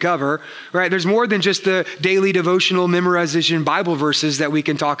that we could cover, right? There's more than just the daily devotional memorization Bible verses that we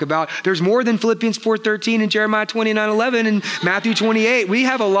can talk about. There's more than Philippians 4:13 and Jeremiah 29:11 and Matthew 28. We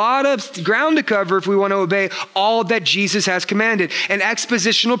have a lot of ground to cover if we want to obey all that Jesus has commanded. And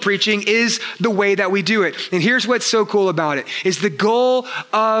expositional preaching is the way that we do it. And here's what's so cool about it, is the goal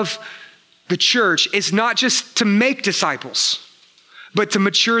of the church is not just to make disciples, but to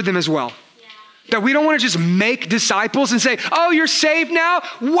mature them as well. That we don't want to just make disciples and say, oh, you're saved now?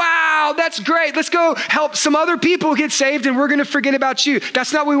 Wow, that's great. Let's go help some other people get saved, and we're going to forget about you.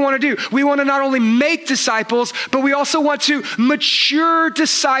 That's not what we want to do. We want to not only make disciples, but we also want to mature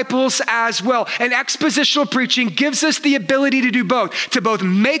disciples as well. And expositional preaching gives us the ability to do both, to both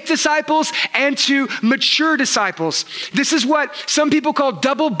make disciples and to mature disciples. This is what some people call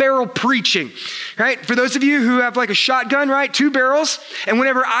double barrel preaching, right? For those of you who have like a shotgun, right? 2 barrels. And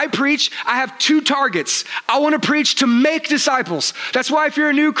whenever I preach, I have 2 targets. I want to preach to make disciples. That's why if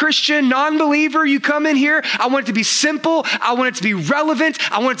you're a new Christian, non-believer, you come in here, I want it to be simple. I want it to be relevant.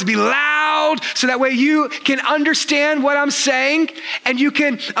 I want it to be loud, so that way you can understand what I'm saying and you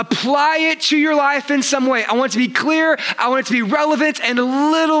can apply it to your life in some way. I want it to be clear. I want it to be relevant and a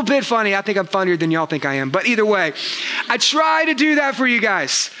little bit funny. I think I'm funnier than y'all think I am. But either way, I try to do that for you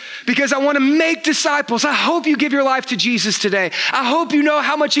guys because I want to make disciples. I hope you give your life to Jesus today. I hope you know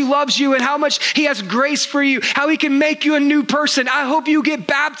how much he loves you and how much he has grace for you, how he can make you a new person. I hope you get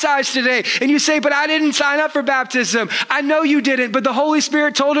baptized today. And you say, but I didn't sign up for baptism. I know you didn't, but the Holy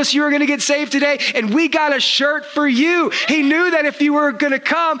Spirit told us you were going to get saved today, and we got a shirt for you. He knew that if you were going to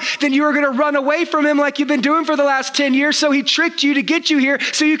come, then you were going to run away from him like you've been doing for the last 10 years. So he tricked you to get you here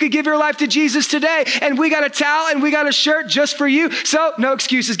so you could give your life to Jesus today. And we got a towel and we got a shirt just for you. So no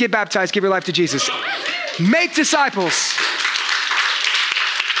excuses. Get baptized. Give your life to Jesus. Make disciples.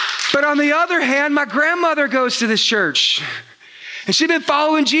 But on the other hand, my grandmother goes to this church, and she's been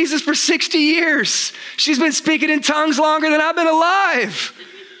following Jesus for 60 years. She's been speaking in tongues longer than I've been alive.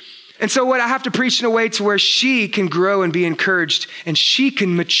 And so what I have to preach in a way to where she can grow and be encouraged, and she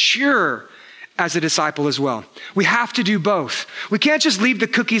can mature as a disciple as well. We have to do both. We can't just leave the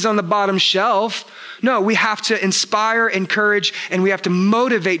cookies on the bottom shelf. No, we have to inspire, encourage, and we have to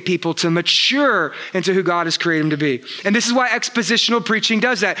motivate people to mature into who God has created them to be. And this is why expositional preaching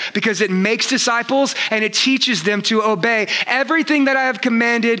does that, because it makes disciples and it teaches them to obey everything that I have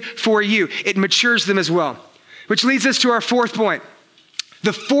commanded for you. It matures them as well, which leads us to our 4th point. The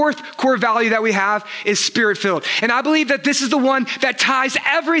 4th core value that we have is Spirit-filled. And I believe that this is the one that ties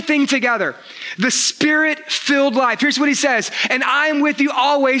everything together. The Spirit-filled life. Here's what he says, and I am with you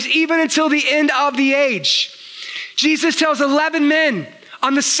always, even until the end of the age. Jesus tells 11 men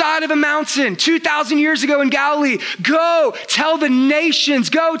on the side of a mountain 2,000 years ago in Galilee. Go tell the nations,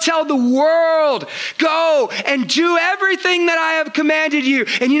 go tell the world, go and do everything that I have commanded you.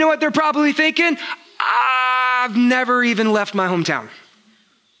 And you know what they're probably thinking? I've never even left my hometown.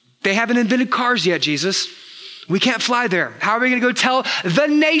 They haven't invented cars yet, Jesus. We can't fly there. How are we going to go tell the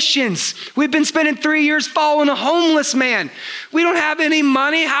nations? We've been spending 3 years following a homeless man. We don't have any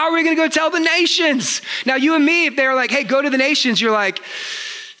money. How are we going to go tell the nations? Now, you and me, if they're like, hey, go to the nations, you're like,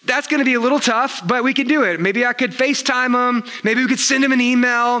 that's going to be a little tough, but we can do it. Maybe I could FaceTime them. Maybe we could send them an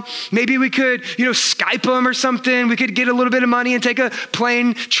email. Maybe we could, Skype them or something. We could get a little bit of money and take a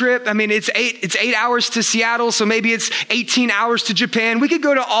plane trip. I mean, it's 8 hours to Seattle, so maybe it's 18 hours to Japan. We could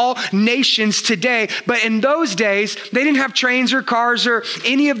go to all nations today, but in those days, they didn't have trains or cars or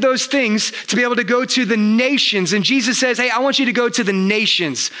any of those things to be able to go to the nations. And Jesus says, hey, I want you to go to the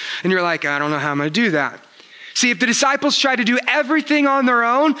nations. And you're like, I don't know how I'm going to do that. See, if the disciples tried to do everything on their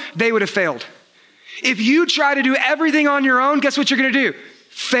own, they would have failed. If you try to do everything on your own, guess what you're going to do?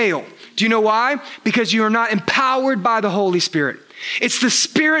 Fail. Do you know why? Because you are not empowered by the Holy Spirit. It's the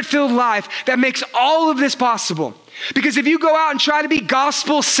Spirit-filled life that makes all of this possible. Because if you go out and try to be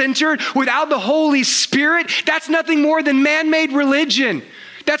gospel-centered without the Holy Spirit, that's nothing more than man-made religion.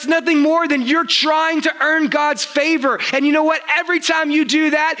 That's nothing more than you're trying to earn God's favor. And you know what? Every time you do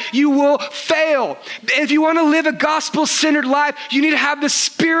that, you will fail. If you want to live a gospel-centered life, you need to have the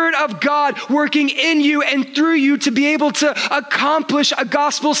Spirit of God working in you and through you to be able to accomplish a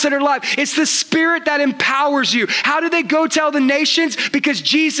gospel-centered life. It's the Spirit that empowers you. How did they go tell the nations? Because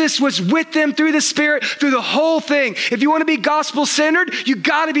Jesus was with them through the Spirit, through the whole thing. If you want to be gospel-centered, you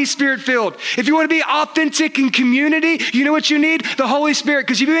got to be Spirit-filled. If you want to be authentic in community, you know what you need? The Holy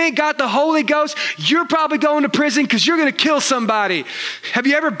Spirit. Because if you ain't got the Holy Ghost, you're probably going to prison because you're going to kill somebody. Have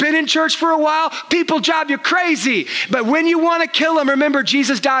you ever been in church for a while? People drive you crazy. But when you want to kill them, remember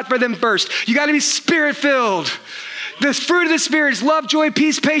Jesus died for them first. You got to be Spirit-filled. The fruit of the Spirit is love, joy,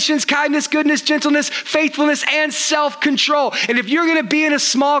 peace, patience, kindness, goodness, gentleness, faithfulness, and self-control. And if you're going to be in a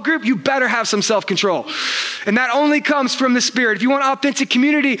small group, you better have some self-control. And that only comes from the Spirit. If you want authentic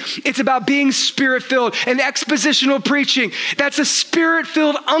community, it's about being Spirit-filled. And expositional preaching, that's a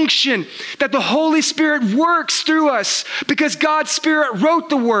Spirit-filled unction that the Holy Spirit works through us because God's Spirit wrote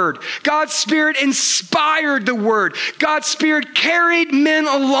the Word. God's Spirit inspired the Word. God's Spirit carried men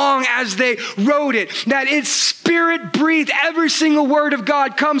along as they wrote it. That it's Spirit breathed. Every single word of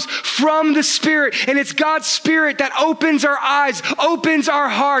God comes from the Spirit. And it's God's Spirit that opens our eyes, opens our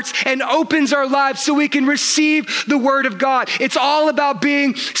hearts, and opens our lives so we can receive the Word of God. It's all about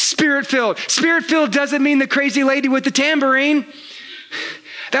being Spirit-filled. Spirit-filled doesn't mean the crazy lady with the tambourine.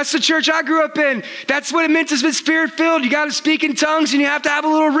 That's the church I grew up in. That's what it meant to be Spirit-filled. You got to speak in tongues and you have to have a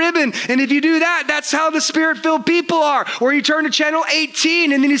little ribbon. And if you do that, that's how the Spirit-filled people are. Or you turn to channel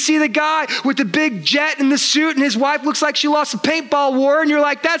 18 and then you see the guy with the big jet and the suit and his wife looks like she lost a paintball war. And you're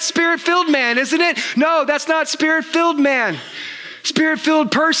like, that's Spirit-filled man, isn't it? No, that's not Spirit-filled man.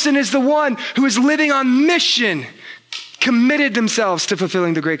 Spirit-filled person is the one who is living on mission, committed themselves to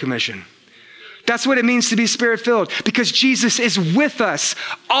fulfilling the Great Commission. That's what it means to be Spirit-filled because Jesus is with us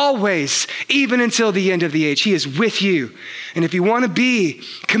always, even until the end of the age. He is with you. And if you want to be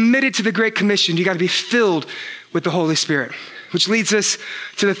committed to the Great Commission, you got to be filled with the Holy Spirit, which leads us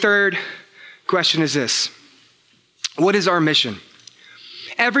to the third question is this. What is our mission?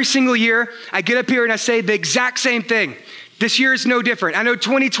 Every single year, I get up here and I say the exact same thing. This year is no different. I know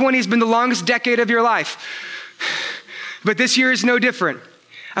 2020 has been the longest decade of your life, but this year is no different.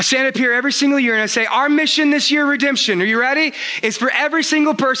 I stand up here every single year and I say, our mission this year, Redemption, are you ready? Is for every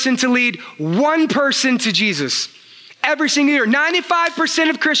single person to lead one person to Jesus. Every single year. 95%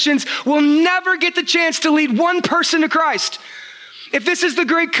 of Christians will never get the chance to lead one person to Christ. If this is the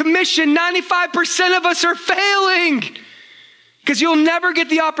Great Commission, 95% of us are failing. Because you'll never get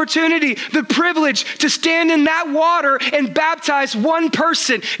the opportunity, the privilege to stand in that water and baptize one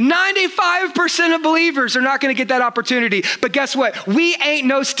person. 95% of believers are not going to get that opportunity. But guess what? We ain't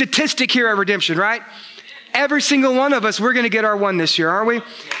no statistic here at Redemption, right? Every single one of us, we're going to get our one this year, aren't we?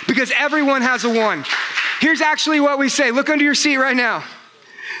 Because everyone has a one. Here's actually what we say. Look under your seat right now.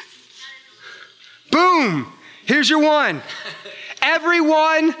 Boom. Here's your one.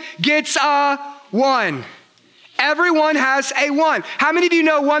 Everyone gets a one. Everyone has a one. How many of you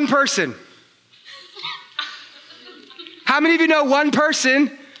know one person? How many of you know one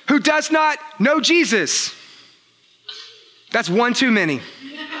person who does not know Jesus? That's one too many.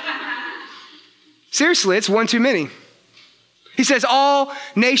 Seriously, it's one too many. He says all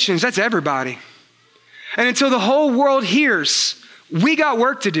nations, that's everybody. And until the whole world hears, we got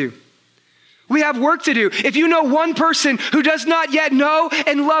work to do. We have work to do. If you know one person who does not yet know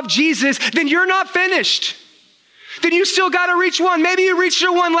and love Jesus, then you're not finished. Then you still got to reach one. Maybe you reached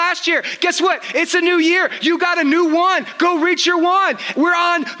your one last year. Guess what? It's a new year. You got a new one. Go reach your one. We're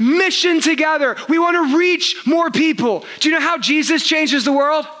on mission together. We want to reach more people. Do you know how Jesus changes the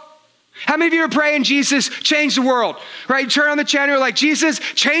world? How many of you are praying, Jesus, change the world? Right? You turn on the channel, you're like, Jesus,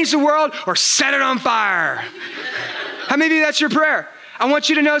 change the world or set it on fire. How many of you, that's your prayer? I want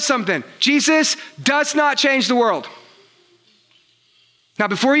you to know something. Jesus does not change the world. Now,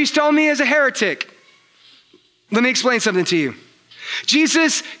 before you stone me as a heretic, let me explain something to you.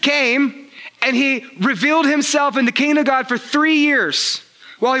 Jesus came and he revealed himself in the kingdom of God for 3 years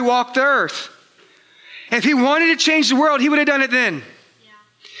while he walked the earth. If he wanted to change the world, he would have done it then.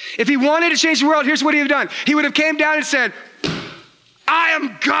 If he wanted to change the world, here's what he would have done. He would have came down and said, I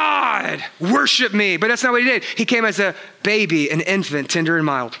am God, worship me. But that's not what he did. He came as a baby, an infant, tender and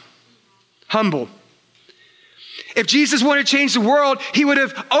mild, humble. If Jesus wanted to change the world, he would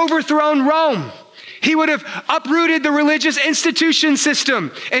have overthrown Rome. He would have uprooted the religious institution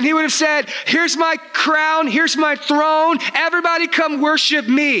system. And he would have said, here's my crown, here's my throne. Everybody come worship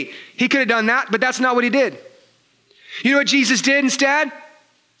me. He could have done that, but that's not what he did. You know what Jesus did instead?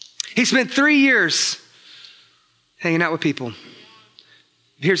 He spent 3 years hanging out with people.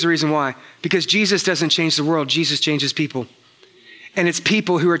 Here's the reason why. Because Jesus doesn't change the world. Jesus changes people. And it's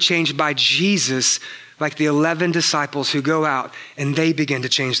people who are changed by Jesus, like the 11 disciples who go out and they begin to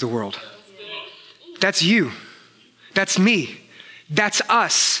change the world. That's you. That's me. That's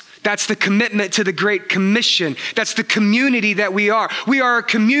us. That's the commitment to the Great Commission. That's the community that we are. We are a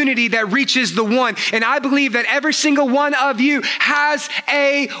community that reaches the one. And I believe that every single one of you has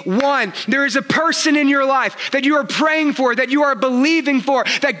a one. There is a person in your life that you are praying for, that you are believing for,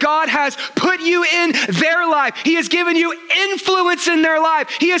 that God has put you in their life. He has given you influence in their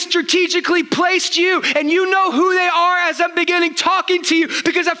life. He has strategically placed you, and you know who they are as I'm beginning talking to you,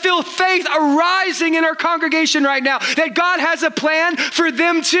 because I feel faith arising in our congregation right now, that God has a plan for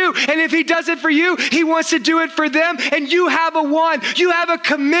them too. And if he does it for you, he wants to do it for them. And you have a one. You have a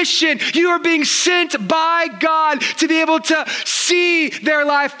commission. You are being sent by God to be able to see their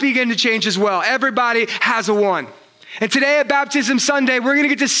life begin to change as well. Everybody has a one. And today at Baptism Sunday, we're going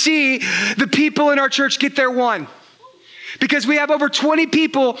to get to see the people in our church get their one. Because we have over 20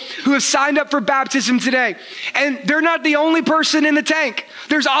 people who have signed up for baptism today. And they're not the only person in the tank.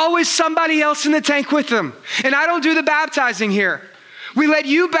 There's always somebody else in the tank with them. And I don't do the baptizing here. We let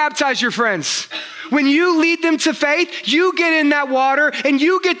you baptize your friends. When you lead them to faith, you get in that water and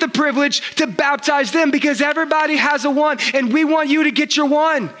you get the privilege to baptize them, because everybody has a one, and we want you to get your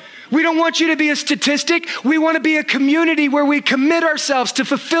one. We don't want you to be a statistic. We want to be a community where we commit ourselves to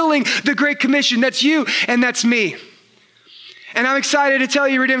fulfilling the Great Commission. That's you and that's me. And I'm excited to tell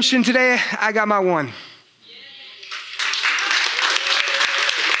you, Redemption, today I got my one.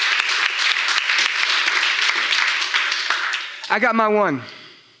 I got my one.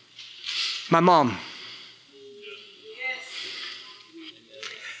 My mom.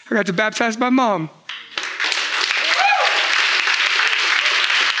 I got to baptize my mom.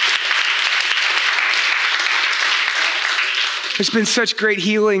 There's been such great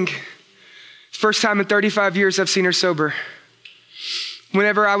healing. First time in 35 years I've seen her sober.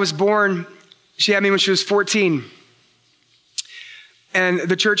 Whenever I was born, she had me when she was 14. And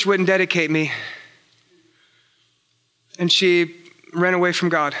the church wouldn't dedicate me. And she ran away from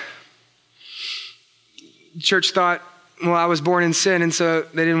God. The church thought, well, I was born in sin, and so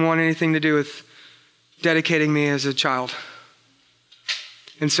they didn't want anything to do with dedicating me as a child.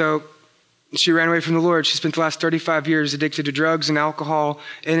 And so she ran away from the Lord. She spent the last 35 years addicted to drugs and alcohol,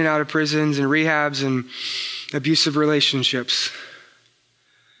 in and out of prisons and rehabs and abusive relationships.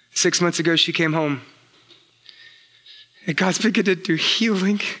 6 months ago, she came home. And God's begun to do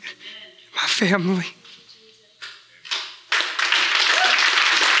healing in my family.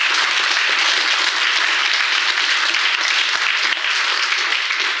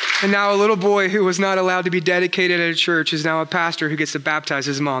 And now a little boy who was not allowed to be dedicated at a church is now a pastor who gets to baptize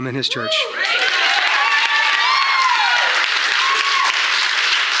his mom in his church.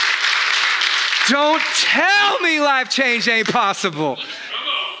 Don't tell me life change ain't possible.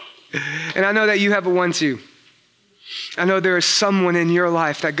 And I know that you have a one too. I know there is someone in your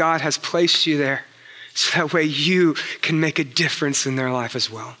life that God has placed you there so that way you can make a difference in their life as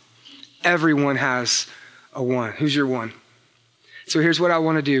well. Everyone has a one. Who's your one? So here's what I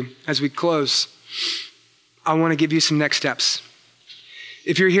want to do as we close. I want to give you some next steps.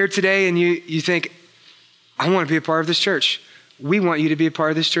 If you're here today and you think, I want to be a part of this church, we want you to be a part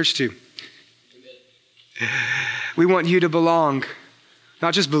of this church too. We want you to belong,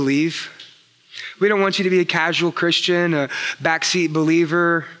 not just believe. We don't want you to be a casual Christian, a backseat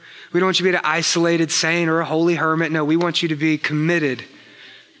believer. We don't want you to be an isolated saint or a holy hermit. No, we want you to be committed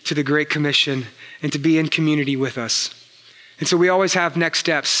to the Great Commission and to be in community with us. And so we always have next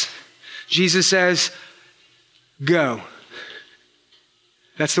steps. Jesus says, go.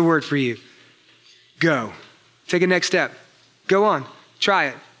 That's the word for you. Go. Take a next step. Go on. Try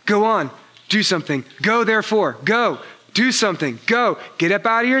it. Go on. Do something. Go, therefore. Go. Do something. Go. Get up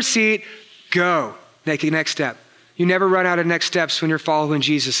out of your seat. Go. Take a next step. You never run out of next steps when you're following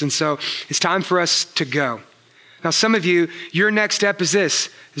Jesus. And so it's time for us to go. Now, some of you, your next step is this,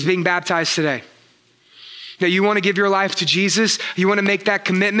 is being baptized today. Now, you want to give your life to Jesus. You want to make that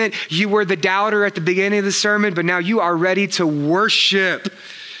commitment. You were the doubter at the beginning of the sermon, but now you are ready to worship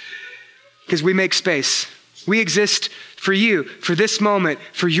because we make space. We exist for you, for this moment,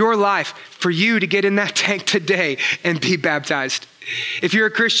 for your life, for you to get in that tank today and be baptized. If you're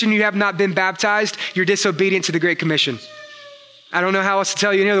a Christian, you have not been baptized, you're disobedient to the Great Commission. I don't know how else to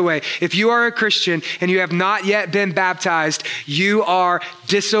tell you any other way. If you are a Christian and you have not yet been baptized, you are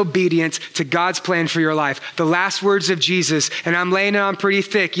disobedient to God's plan for your life. The last words of Jesus, and I'm laying it on pretty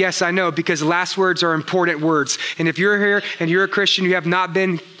thick. Yes, I know, because the last words are important words. And if you're here and you're a Christian, you have not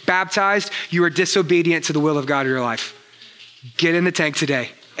been baptized, you are disobedient to the will of God in your life. Get in the tank today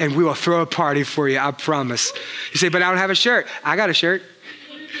and we will throw a party for you, I promise. You say, but I don't have a shirt. I got a shirt.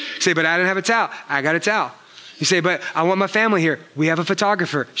 You say, but I don't have a towel. I got a towel. You say, but I want my family here. We have a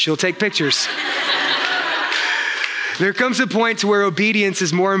photographer. She'll take pictures. There comes a point to where obedience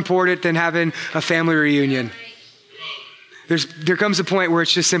is more important than having a family reunion. There comes a point where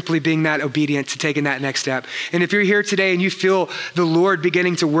it's just simply being that obedient to taking that next step. And if you're here today and you feel the Lord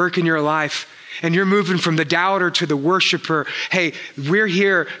beginning to work in your life, and you're moving from the doubter to the worshiper, hey, we're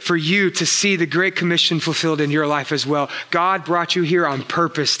here for you to see the Great Commission fulfilled in your life as well. God brought you here on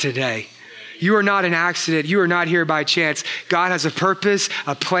purpose today. You are not an accident. You are not here by chance. God has a purpose,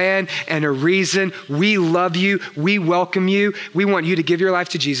 a plan, and a reason. We love you. We welcome you. We want you to give your life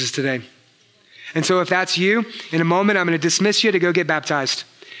to Jesus today. And so if that's you, in a moment, I'm going to dismiss you to go get baptized.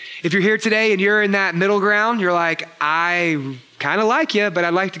 If you're here today and you're in that middle ground, you're like, I kind of like you, but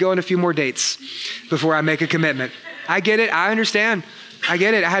I'd like to go on a few more dates before I make a commitment. I get it. I understand. I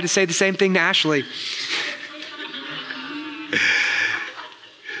get it. I had to say the same thing to Ashley.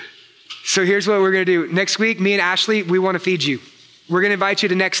 So here's what we're going to do. Next week, me and Ashley, we want to feed you. We're going to invite you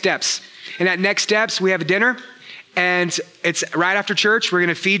to Next Steps. And at Next Steps, we have a dinner. And it's right after church. We're going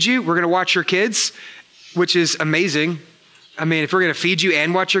to feed you. We're going to watch your kids, which is amazing. I mean, if we're going to feed you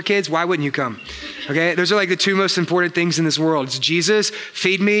and watch your kids, why wouldn't you come? Okay, those are like the two most important things in this world. It's Jesus,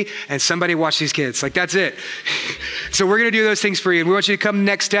 feed me, and somebody watch these kids. Like, that's it. So we're going to do those things for you. And we want you to come to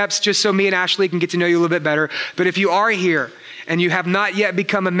Next Steps just so me and Ashley can get to know you a little bit better. But if you are here and you have not yet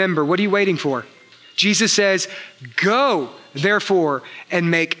become a member, what are you waiting for? Jesus says, go, therefore,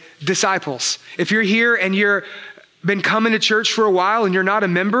 and make disciples. If you're here and you're been coming to church for a while and you're not a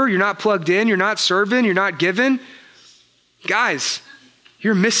member, you're not plugged in, you're not serving, you're not giving, guys,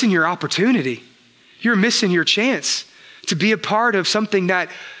 you're missing your opportunity. You're missing your chance to be a part of something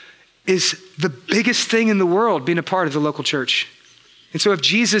that is the biggest thing in the world, being a part of the local church. And so if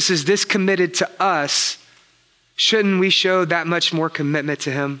Jesus is this committed to us, shouldn't we show that much more commitment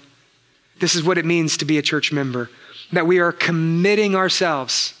to him? This is what it means to be a church member, that we are committing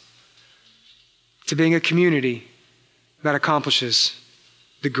ourselves to being a community that accomplishes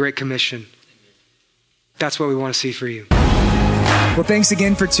the Great Commission. That's what we want to see for you. Well, thanks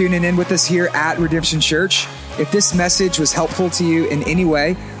again for tuning in with us here at Redemption Church. If this message was helpful to you in any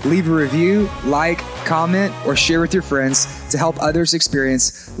way, leave a review, like, comment, or share with your friends to help others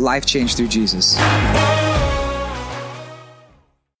experience life change through Jesus.